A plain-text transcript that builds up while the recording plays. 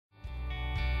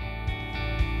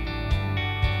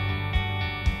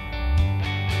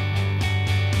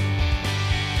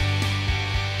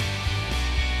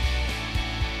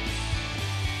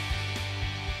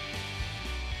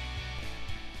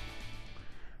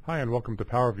Hi, and welcome to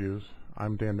PowerViews.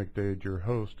 I'm Dan McDade, your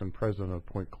host and president of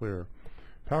PointClear.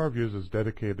 PowerViews is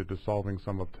dedicated to solving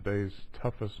some of today's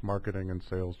toughest marketing and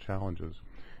sales challenges.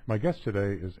 My guest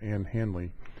today is Ann Handley.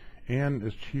 Ann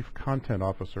is Chief Content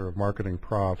Officer of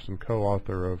MarketingProfs and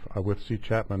co-author of, with C.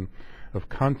 Chapman, of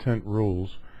Content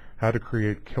Rules, How to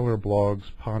Create Killer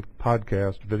Blogs,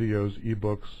 Podcasts, Videos,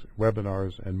 eBooks,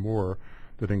 Webinars, and more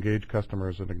that engage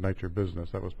customers and ignite your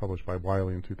business. That was published by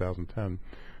Wiley in 2010.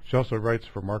 She also writes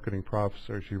for MarketingProfs,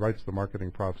 or she writes the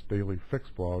MarketingProfs Daily Fix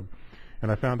blog.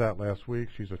 And I found out last week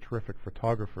she's a terrific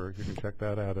photographer. You can check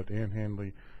that out at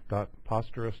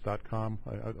annhandley.posterous.com.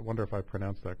 I wonder if I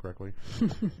pronounced that correctly.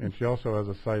 And she also has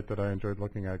a site that I enjoyed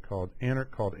looking at called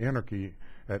Anarchy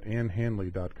at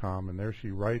annhandley.com. And there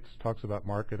she writes, talks about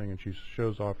marketing, and she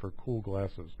shows off her cool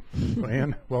glasses. So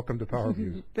Ann, welcome to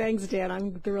PowerViews. Thanks, Dan.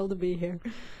 I'm thrilled to be here.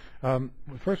 The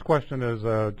first question is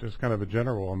just kind of a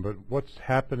general one, but what's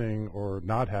happening or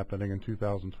not happening in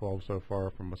 2012 so far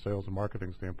from a sales and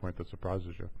marketing standpoint that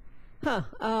surprises you?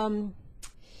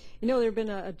 There have been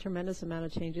a tremendous amount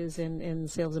of changes in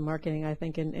sales and marketing, I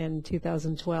think, in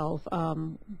 2012.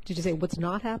 Did you say what's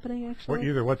not happening, actually? Well,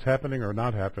 either what's happening or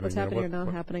not happening. What's happening or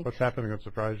not happening. What's happening that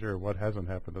surprised you, or what hasn't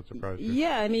happened that surprised you?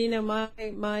 Yeah, I mean, my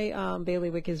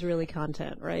bailiwick is really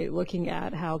content, right? Looking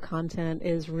at how content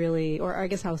is really, or I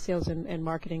guess how sales and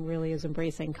marketing really is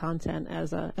embracing content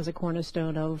as a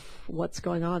cornerstone of what's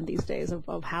going on these days,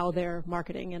 of how they're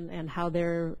marketing and how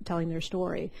they're telling their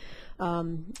story.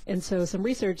 And so some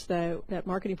research that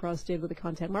MarketingProfs did with the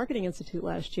Content Marketing Institute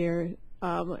last year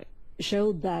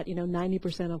showed that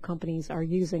 90% of companies are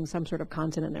using some sort of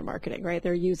content in their marketing, right?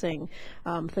 They're using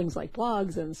things like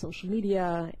blogs and social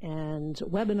media and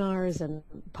webinars and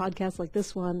podcasts like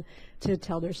this one to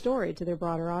tell their story to their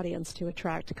broader audience, to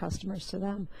attract customers to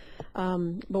them.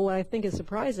 But what I think is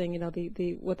surprising,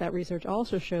 what that research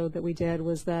also showed that we did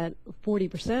was that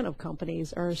 40% of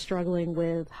companies are struggling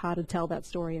with how to tell that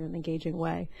story in an engaging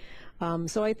way.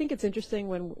 So I think it's interesting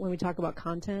when we talk about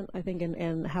content, I think,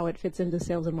 and how it fits into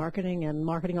sales and marketing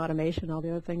automation, all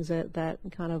the other things that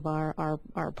kind of are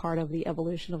part of the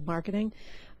evolution of marketing.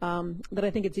 But I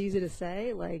think it's easy to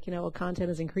say, content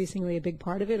is increasingly a big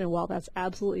part of it, and while that's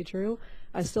absolutely true,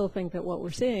 I still think that what we're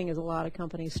seeing is a lot of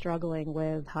companies struggling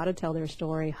with how to tell their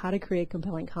story, how to create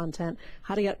compelling content,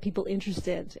 how to get people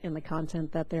interested in the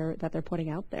content that they're putting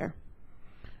out there.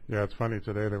 Yeah, it's funny.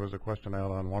 Today there was a question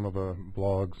out on one of the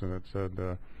blogs, and it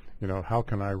said, how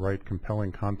can I write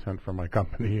compelling content for my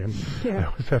company? And yeah. I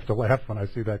always have to laugh when I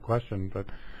see that question. But,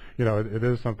 it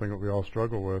is something that we all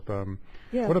struggle with.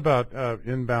 Yeah. What about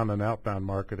inbound and outbound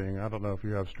marketing? I don't know if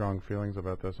you have strong feelings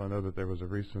about this. I know that there was a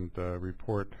recent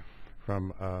report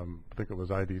from, I think it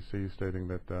was IDC, stating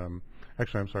that,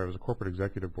 it was a corporate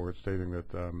executive board stating that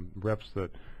reps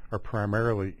that are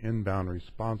primarily inbound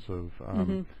responsive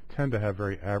tend to have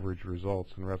very average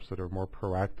results, and reps that are more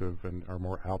proactive and are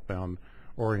more outbound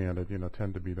oriented,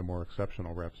 tend to be the more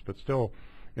exceptional reps. But still,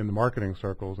 in the marketing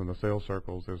circles and the sales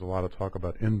circles, there's a lot of talk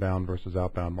about inbound versus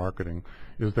outbound marketing.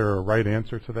 Is there a right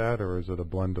answer to that, or is it a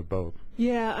blend of both?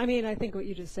 Yeah, I mean, I think what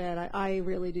you just said, I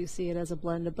really do see it as a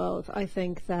blend of both. I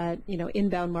think that,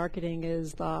 inbound marketing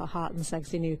is the hot and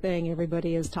sexy new thing.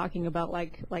 Everybody is talking about,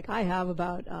 like I have,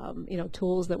 about,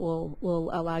 tools that will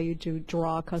allow you to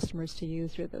draw customers to you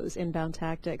through those inbound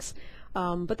tactics.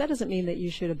 But that doesn't mean that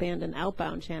you should abandon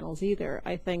outbound channels either.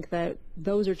 I think that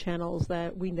those are channels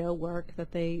that we know work,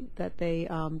 that they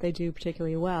do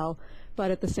particularly well. But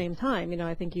at the same time,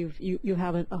 I think you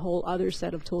have a whole other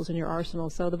set of tools in your arsenal.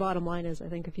 So the bottom line is, I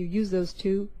think if you use those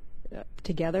two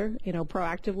together,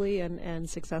 proactively and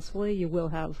successfully, you will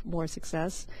have more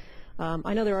success.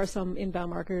 I know there are some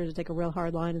inbound marketers that take a real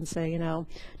hard line and say,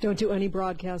 don't do any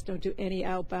broadcast, don't do any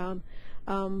outbound.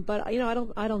 But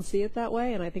I don't see it that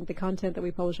way, and I think the content that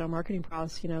we publish on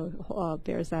MarketingProfs,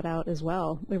 bears that out as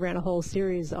well. We ran a whole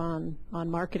series on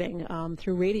marketing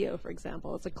through radio, for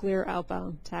example. It's a clear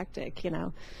outbound tactic.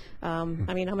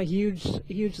 I mean, I'm a huge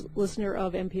listener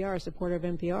of NPR, supporter of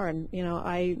NPR, and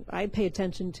I pay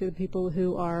attention to the people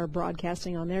who are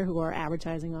broadcasting on there, who are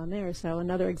advertising on there. So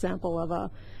another example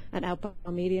of an outbound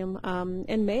medium,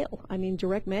 and mail. I mean,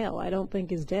 direct mail, I don't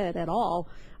think is dead at all.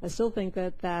 I still think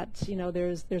that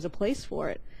there's a place for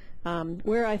it.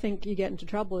 Where I think you get into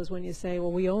trouble is when you say,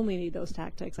 well, we only need those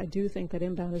tactics. I do think that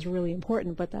inbound is really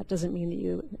important, but that doesn't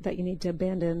mean that you need to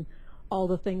abandon all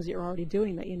the things that you're already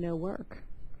doing that work.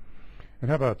 And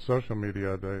how about social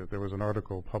media? There was an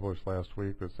article published last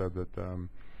week that said that, and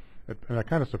it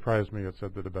kind of surprised me, it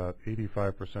said that about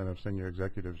 85% of senior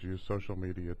executives use social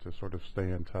media to sort of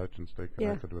stay in touch and stay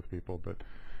connected with people, but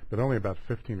only about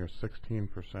 15 or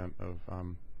 16% of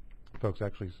folks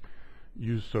actually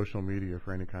use social media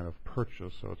for any kind of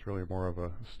purchase. So it's really more of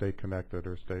a stay connected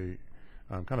or stay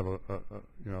kind of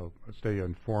stay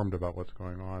informed about what's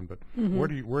going on. But where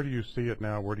do you see it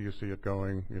now? Where do you see it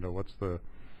going?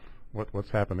 What's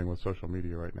happening with social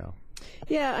media right now?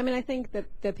 Yeah, I mean, I think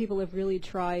that people have really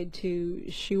tried to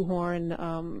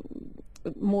shoehorn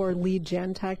more lead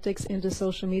gen tactics into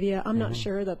social media. I'm not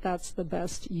sure that that's the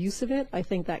best use of it. I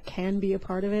think that can be a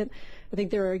part of it. I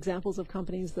think there are examples of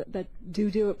companies that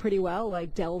do it pretty well,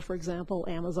 like Dell, for example,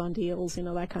 Amazon deals,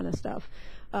 that kind of stuff.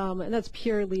 And that's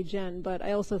pure lead gen. But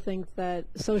I also think that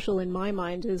social, in my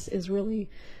mind, is really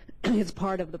it's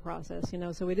part of the process.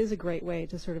 So it is a great way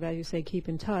to sort of, as you say, keep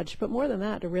in touch. But more than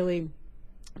that, to really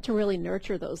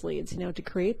nurture those leads, to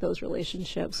create those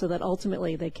relationships so that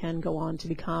ultimately they can go on to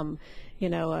become,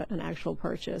 an actual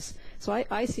purchase. So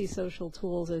I see social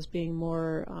tools as being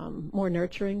more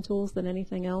nurturing tools than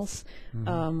anything else.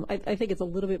 I think it's a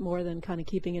little bit more than kind of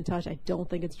keeping in touch. I don't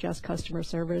think it's just customer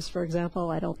service, for example.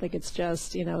 I don't think it's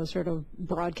just, sort of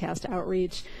broadcast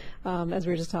outreach, as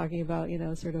we were just talking about,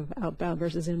 sort of outbound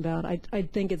versus inbound. I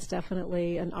think it's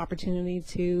definitely an opportunity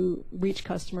to reach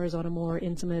customers on a more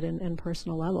intimate and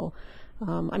personal level.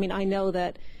 I mean, I know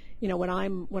that, when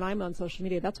I'm on social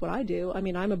media, that's what I do. I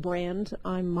mean, I'm a brand.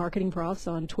 I'm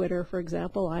MarketingProfs on Twitter, for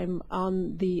example. I'm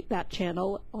on that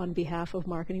channel on behalf of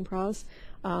MarketingProfs,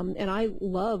 and I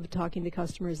love talking to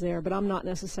customers there. But I'm not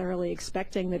necessarily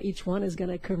expecting that each one is going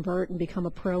to convert and become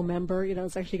a pro member.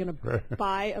 It's actually going to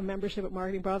buy a membership at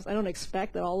MarketingProfs. I don't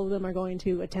expect that all of them are going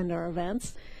to attend our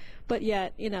events. But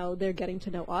yet, they're getting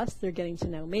to know us, they're getting to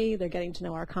know me, they're getting to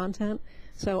know our content.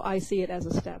 So I see it as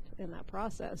a step in that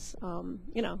process.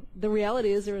 The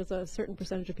reality is there is a certain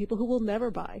percentage of people who will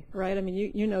never buy, right? I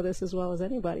mean, you know this as well as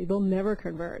anybody. They'll never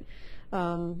convert.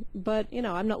 But,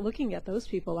 I'm not looking at those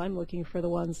people. I'm looking for the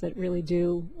ones that really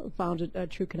do found a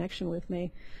true connection with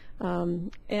me.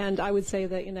 And I would say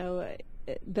that,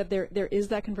 that there is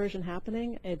that conversion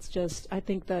happening. It's just, I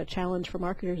think the challenge for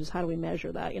marketers is how do we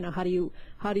measure that? How do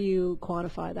you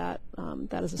quantify that?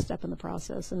 That is a step in the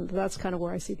process, and that's kind of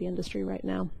where I see the industry right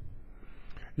now.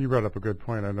 You brought up a good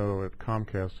point. I know at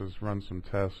Comcast has run some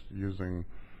tests using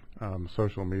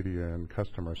social media and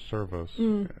customer service,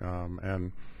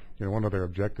 and one of their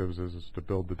objectives is to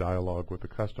build the dialogue with the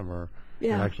customer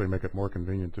and actually make it more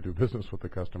convenient to do business with the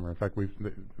customer. In fact,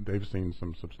 they've seen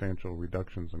some substantial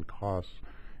reductions in costs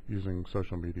using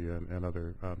social media and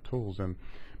other tools.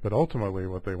 But ultimately,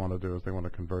 what they want to do is they want to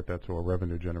convert that to a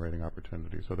revenue-generating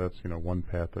opportunity. So that's one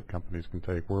path that companies can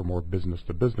take. We're more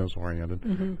business-to-business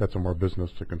oriented. That's a more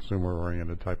business-to-consumer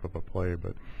oriented type of a play.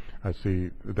 But I see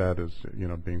that as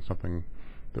being something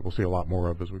that we'll see a lot more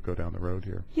of as we go down the road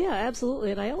here. Yeah,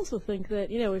 absolutely. And I also think that,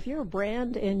 if you're a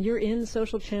brand and you're in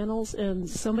social channels and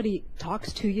somebody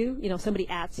talks to you, somebody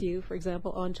ats you, for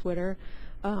example, on Twitter,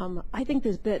 I think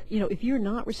that, if you're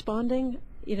not responding,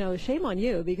 shame on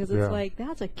you, because it's like,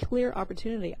 that's a clear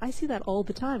opportunity. I see that all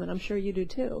the time, and I'm sure you do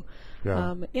too.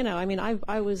 Yeah. I mean,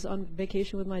 I was on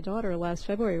vacation with my daughter last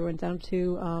February. We went down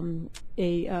to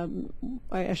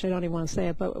actually I don't even want to say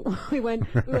it, but we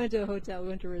went to a hotel, we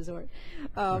went to a resort,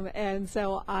 and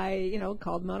so I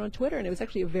called them out on Twitter, and it was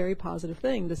actually a very positive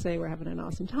thing to say we're having an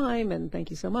awesome time and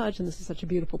thank you so much, and this is such a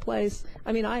beautiful place.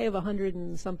 I mean, I have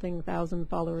 100-something thousand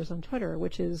followers on Twitter,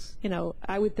 which is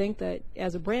I would think that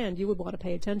as a brand you would want to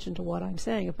pay attention to what I'm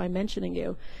saying if I'm mentioning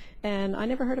you, and I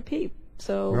never heard a peep.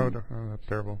 So no, that's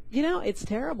terrible. It's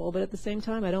terrible, but at the same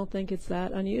time, I don't think it's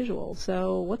that unusual.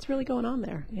 So what's really going on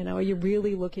there? Are you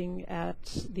really looking at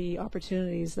the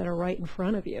opportunities that are right in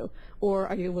front of you, or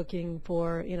are you looking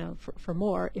for for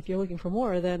more? If you're looking for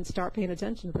more, then start paying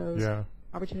attention to those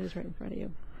opportunities right in front of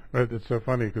you. But it's so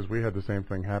funny because we had the same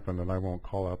thing happen, and I won't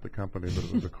call out the company, but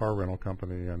it was a car rental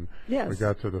company, and we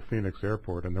got to the Phoenix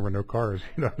airport, and there were no cars.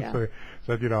 So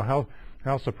I said,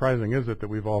 how surprising is it that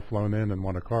we've all flown in and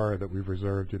won a car that we've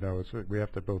reserved? We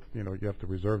have to both, you have to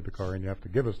reserve the car and you have to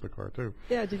give us the car too.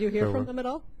 Yeah, did you hear from them at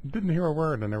all? Didn't hear a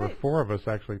word, and there were 4 of us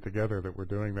actually together that were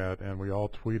doing that, and we all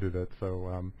tweeted it.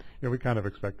 So, we kind of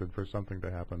expected for something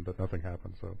to happen, but nothing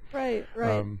happened. So right.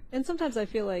 And sometimes I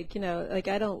feel like,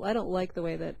 I don't like the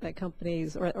way that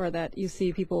companies or that you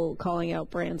see people calling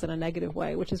out brands in a negative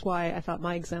way, which is why I thought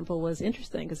my example was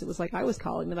interesting, because it was like I was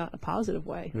calling them out in a positive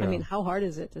way. Yeah. I mean, how hard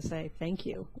is it to say thank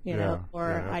you,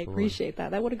 or I appreciate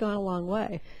that? That would have gone a long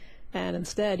way. And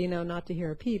instead, not to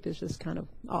hear a peep is just kind of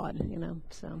odd,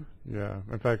 so. Yeah.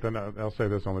 In fact, and I'll say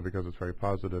this only because it's very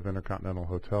positive. Intercontinental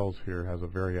Hotels here has a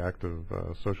very active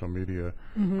social media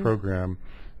program,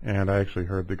 and I actually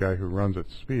heard the guy who runs it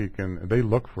speak, and they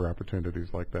look for opportunities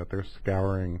like that. They're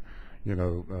scouring,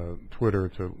 Twitter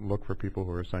to look for people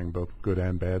who are saying both good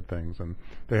and bad things, and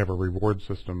they have a reward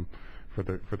system for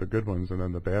the good ones, and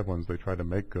then the bad ones they try to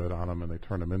make good on them, and they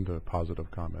turn them into positive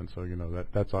comments. So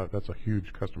that's a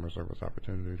huge customer service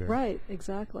opportunity there. Right,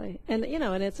 exactly, and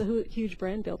and it's a huge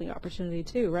brand building opportunity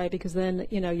too, right? Because then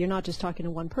you're not just talking to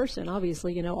one person.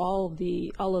 Obviously, all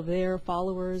of their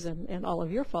followers and all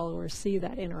of your followers see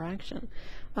that interaction.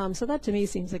 So that to me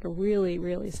seems like a really,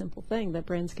 really simple thing that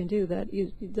brands can do that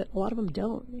a lot of them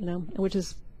don't, which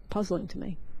is puzzling to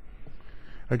me.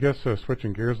 I guess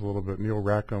switching gears a little bit, Neil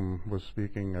Rackham was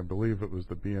speaking, I believe it was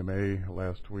the BMA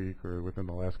last week, or within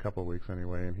the last couple of weeks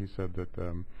anyway, and he said that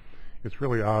it's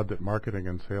really odd that marketing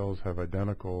and sales have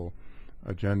identical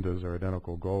agendas or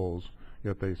identical goals,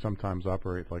 yet they sometimes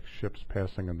operate like ships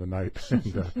passing in the night.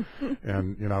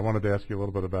 And I wanted to ask you a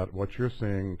little bit about what you're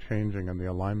seeing changing in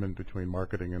the alignment between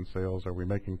marketing and sales. Are we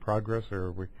making progress,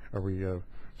 or are we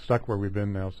stuck where we've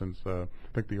been now since I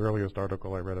think the earliest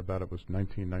article I read about it was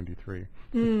 1993.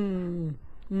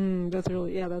 That's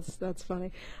really, that's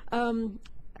funny.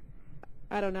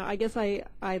 I don't know. I guess I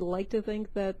like to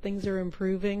think that things are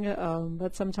improving,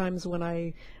 but sometimes when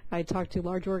I talk to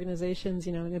large organizations,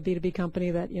 in a B2B company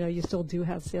that, you still do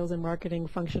have sales and marketing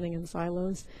functioning in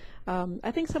silos.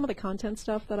 I think some of the content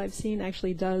stuff that I've seen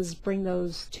actually does bring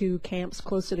those two camps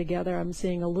closer together. I'm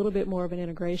seeing a little bit more of an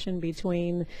integration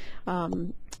between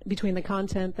the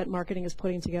content that marketing is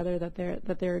putting together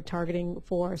that they're targeting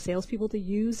for salespeople to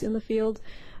use in the field.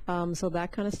 So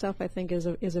that kind of stuff I think is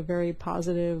a very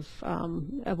positive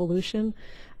evolution.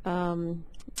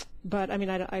 But I mean,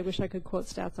 I wish I could quote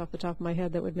stats off the top of my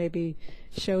head that would maybe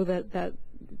show that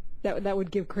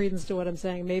would give credence to what I'm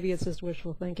saying. Maybe it's just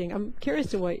wishful thinking. I'm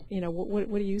curious to what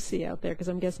do you see out there? Because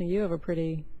I'm guessing you have a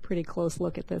pretty close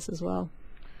look at this as well.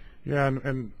 Yeah,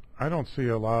 and I don't see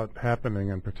a lot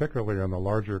happening, and particularly on the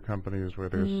larger companies where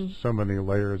there's so many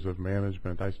layers of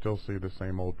management. I still see the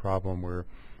same old problem where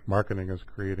marketing is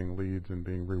creating leads and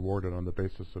being rewarded on the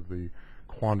basis of the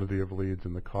quantity of leads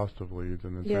and the cost of leads,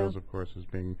 and then sales, of course, is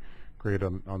being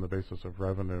created on the basis of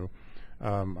revenue.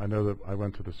 I know that I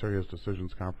went to the Serious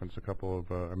Decisions conference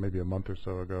maybe a month or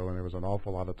so ago, and there was an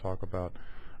awful lot of talk about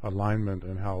alignment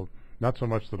and how not so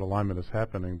much that alignment is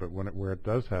happening, but where it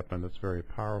does happen, it's very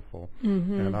powerful.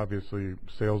 And obviously,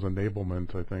 sales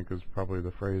enablement, I think, is probably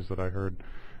the phrase that I heard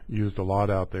used a lot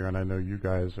out there, and I know you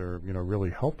guys are really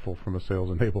helpful from a sales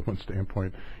enablement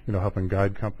standpoint, helping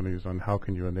guide companies on how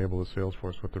can you enable the sales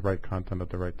force with the right content at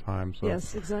the right time. So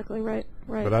yes, exactly right.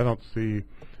 But I don't see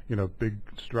big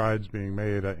strides being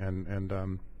made,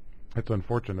 and it's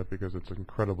unfortunate because it's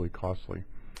incredibly costly.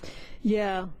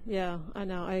 Yeah, I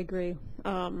know, I agree.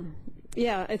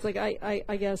 Yeah, it's like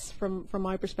I guess from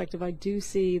my perspective, I do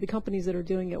see the companies that are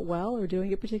doing it well are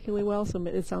doing it particularly well. So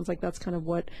it sounds like that's kind of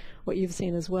what you've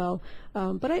seen as well.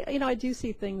 But I do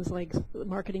see things like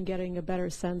marketing getting a better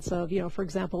sense of, for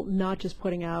example, not just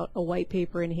putting out a white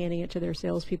paper and handing it to their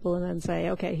salespeople and then say,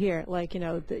 okay, here,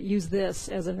 use this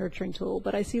as a nurturing tool.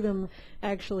 But I see them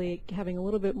actually having a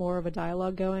little bit more of a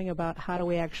dialogue going about how do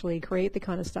we actually create the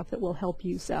kind of stuff that will help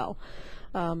you sell.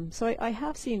 So I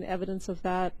have seen evidence of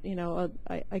that,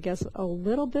 I guess a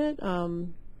little bit,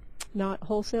 not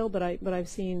wholesale, but I've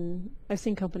seen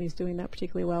companies doing that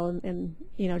particularly well, and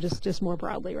just more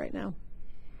broadly right now.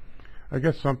 I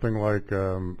guess something like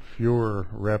fewer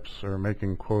reps are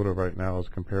making quota right now as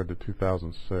compared to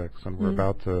 2006, and we're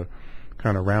about to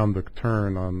kind of round the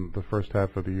turn on the first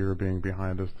half of the year being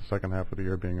behind us, the second half of the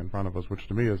year being in front of us, which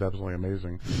to me is absolutely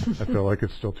amazing. I feel like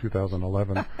it's still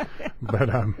 2011. But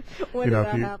when did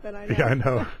that happen? I know. Yeah, I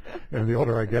know. And the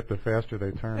older I get, the faster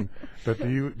they turn. But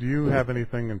do you have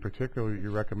anything in particular you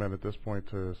recommend at this point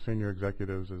to senior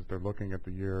executives as they're looking at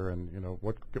the year, and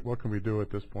what can we do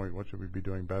at this point? What should we be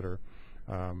doing better?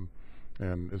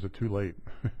 And is it too late?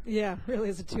 Yeah, really,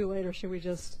 is it too late, or should we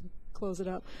just close it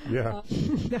up? Yeah.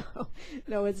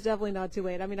 No, it's definitely not too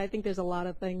late. I mean, I think there's a lot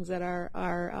of things that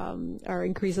are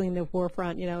increasingly in the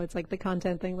forefront. It's like the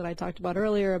content thing that I talked about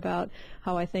earlier about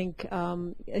how I think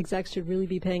execs should really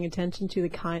be paying attention to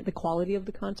the quality of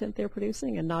the content they're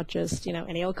producing, and not just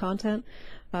any old content.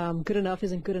 Good enough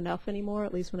isn't good enough anymore,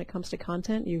 at least when it comes to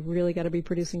content. You've really got to be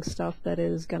producing stuff that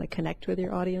is going to connect with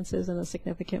your audiences in a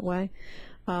significant way.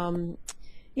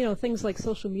 Things like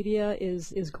social media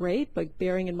is great, but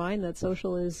bearing in mind that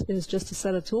social is just a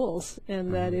set of tools,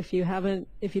 and that if you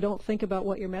don't think about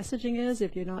what your messaging is,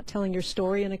 if you're not telling your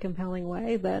story in a compelling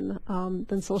way, then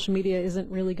social media isn't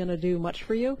really going to do much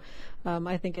for you.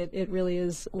 I think it really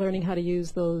is learning how to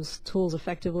use those tools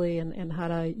effectively, and how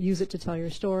to use it to tell your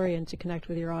story and to connect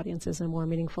with your audiences in a more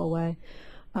meaningful way.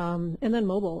 And then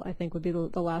mobile, I think, would be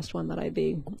the last one that I'd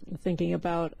be thinking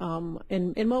about.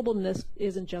 And mobileness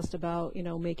isn't just about,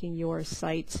 making your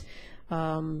site,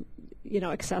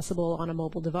 accessible on a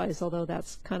mobile device, although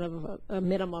that's kind of a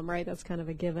minimum, right? That's kind of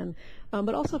a given.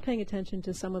 But also paying attention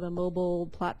to some of the mobile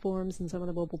platforms and some of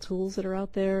the mobile tools that are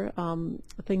out there.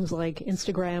 Things like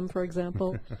Instagram, for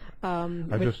example.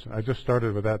 I just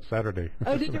started with that Saturday.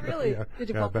 Oh, did you really? Yeah. Did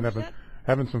you Yeah, follow I've me been yet?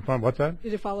 having some fun. What's that?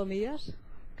 Did you follow me yet?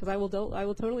 Because I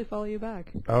will totally follow you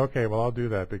back. Okay, well, I'll do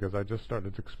that because I just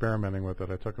started experimenting with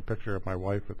it. I took a picture of my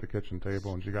wife at the kitchen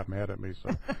table, and she got mad at me, so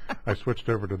I switched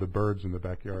over to the birds in the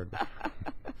backyard.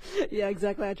 Yeah,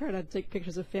 exactly. I try not to take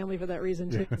pictures of family for that reason,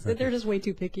 too. 'Cause they're just way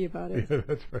too picky about it. Yeah,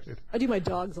 that's right. I do my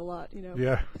dogs a lot,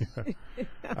 Yeah.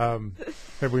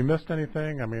 Have we missed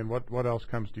anything? I mean, what else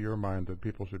comes to your mind that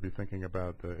people should be thinking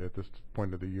about at this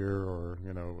point of the year, or,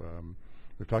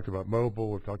 we've talked about mobile,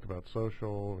 we've talked about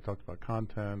social, we've talked about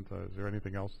content. Is there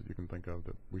anything else that you can think of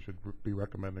that we should be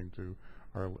recommending to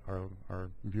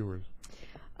our viewers?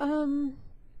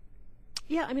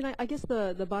 Yeah, I mean, I guess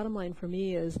the bottom line for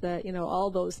me is that,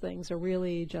 all those things are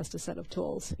really just a set of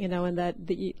tools, and that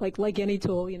like any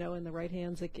tool, in the right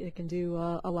hands, it can do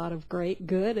a lot of great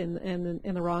good, and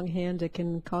in the wrong hand, it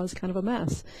can cause kind of a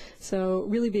mess. So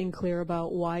really being clear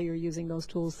about why you're using those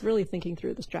tools, really thinking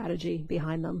through the strategy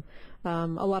behind them.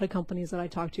 A lot of companies that I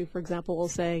talk to, for example, will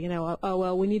say, oh,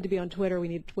 well, we need to be on Twitter. We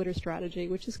need a Twitter strategy,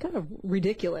 which is kind of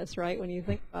ridiculous, right, when you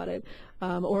think about it.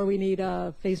 Or we need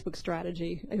a Facebook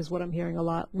strategy is what I'm hearing a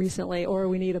lot recently. Or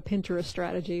we need a Pinterest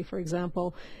strategy, for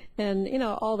example. And,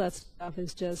 all that stuff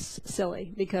is just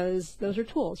silly because those are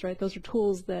tools, right? Those are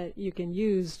tools that you can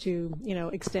use to,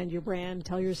 extend your brand,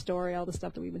 tell your story, all the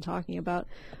stuff that we've been talking about.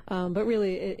 But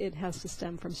really, it has to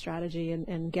stem from strategy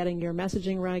and getting your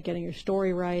messaging right, getting your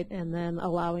story right, and then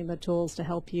allowing the tools to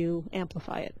help you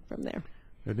amplify it from there.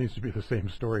 It needs to be the same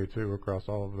story, too, across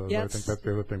all of those. Yes. I think that's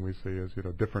the other thing we see is,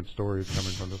 different stories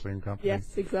coming from the same company.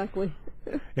 Yes, exactly.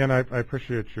 And I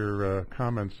appreciate your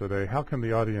comments today. How can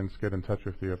the audience get in touch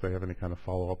with you if they have any kind of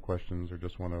follow-up questions or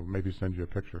just want to maybe send you a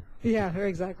picture? Yeah,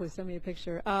 exactly. Send me a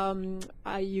picture.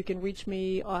 You can reach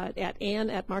me at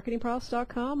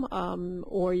Ann@MarketingProfs.com,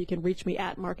 or you can reach me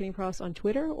at MarketingProfs on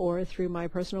Twitter or through my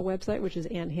personal website, which is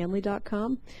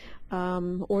AnnHandley.com.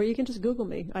 Or you can just Google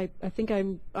me. I think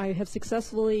I have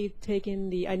successfully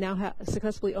I now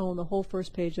successfully own the whole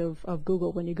first page of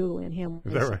Google when you Google Ann Handley.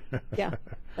 Is that right? Yeah,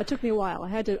 that took me a while. I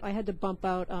had to bump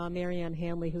out Mary Ann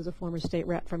Handley, who's a former state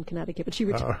rep from Connecticut, but she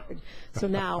retired. So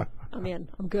now I'm in.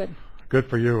 I'm good. Good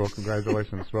for you. Well,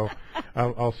 congratulations. Well,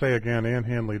 I'll say again,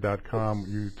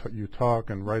 AnnHandley.com. You talk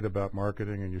and write about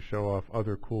marketing, and you show off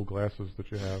other cool glasses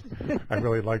that you have. I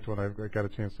really liked when I got a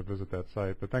chance to visit that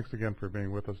site. But thanks again for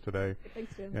being with us today.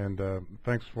 Thanks, Jim. And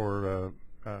thanks for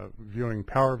viewing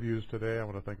PowerViews today. I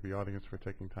want to thank the audience for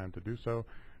taking time to do so.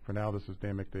 For now, this is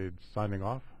Dan McDade signing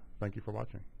off. Thank you for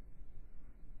watching.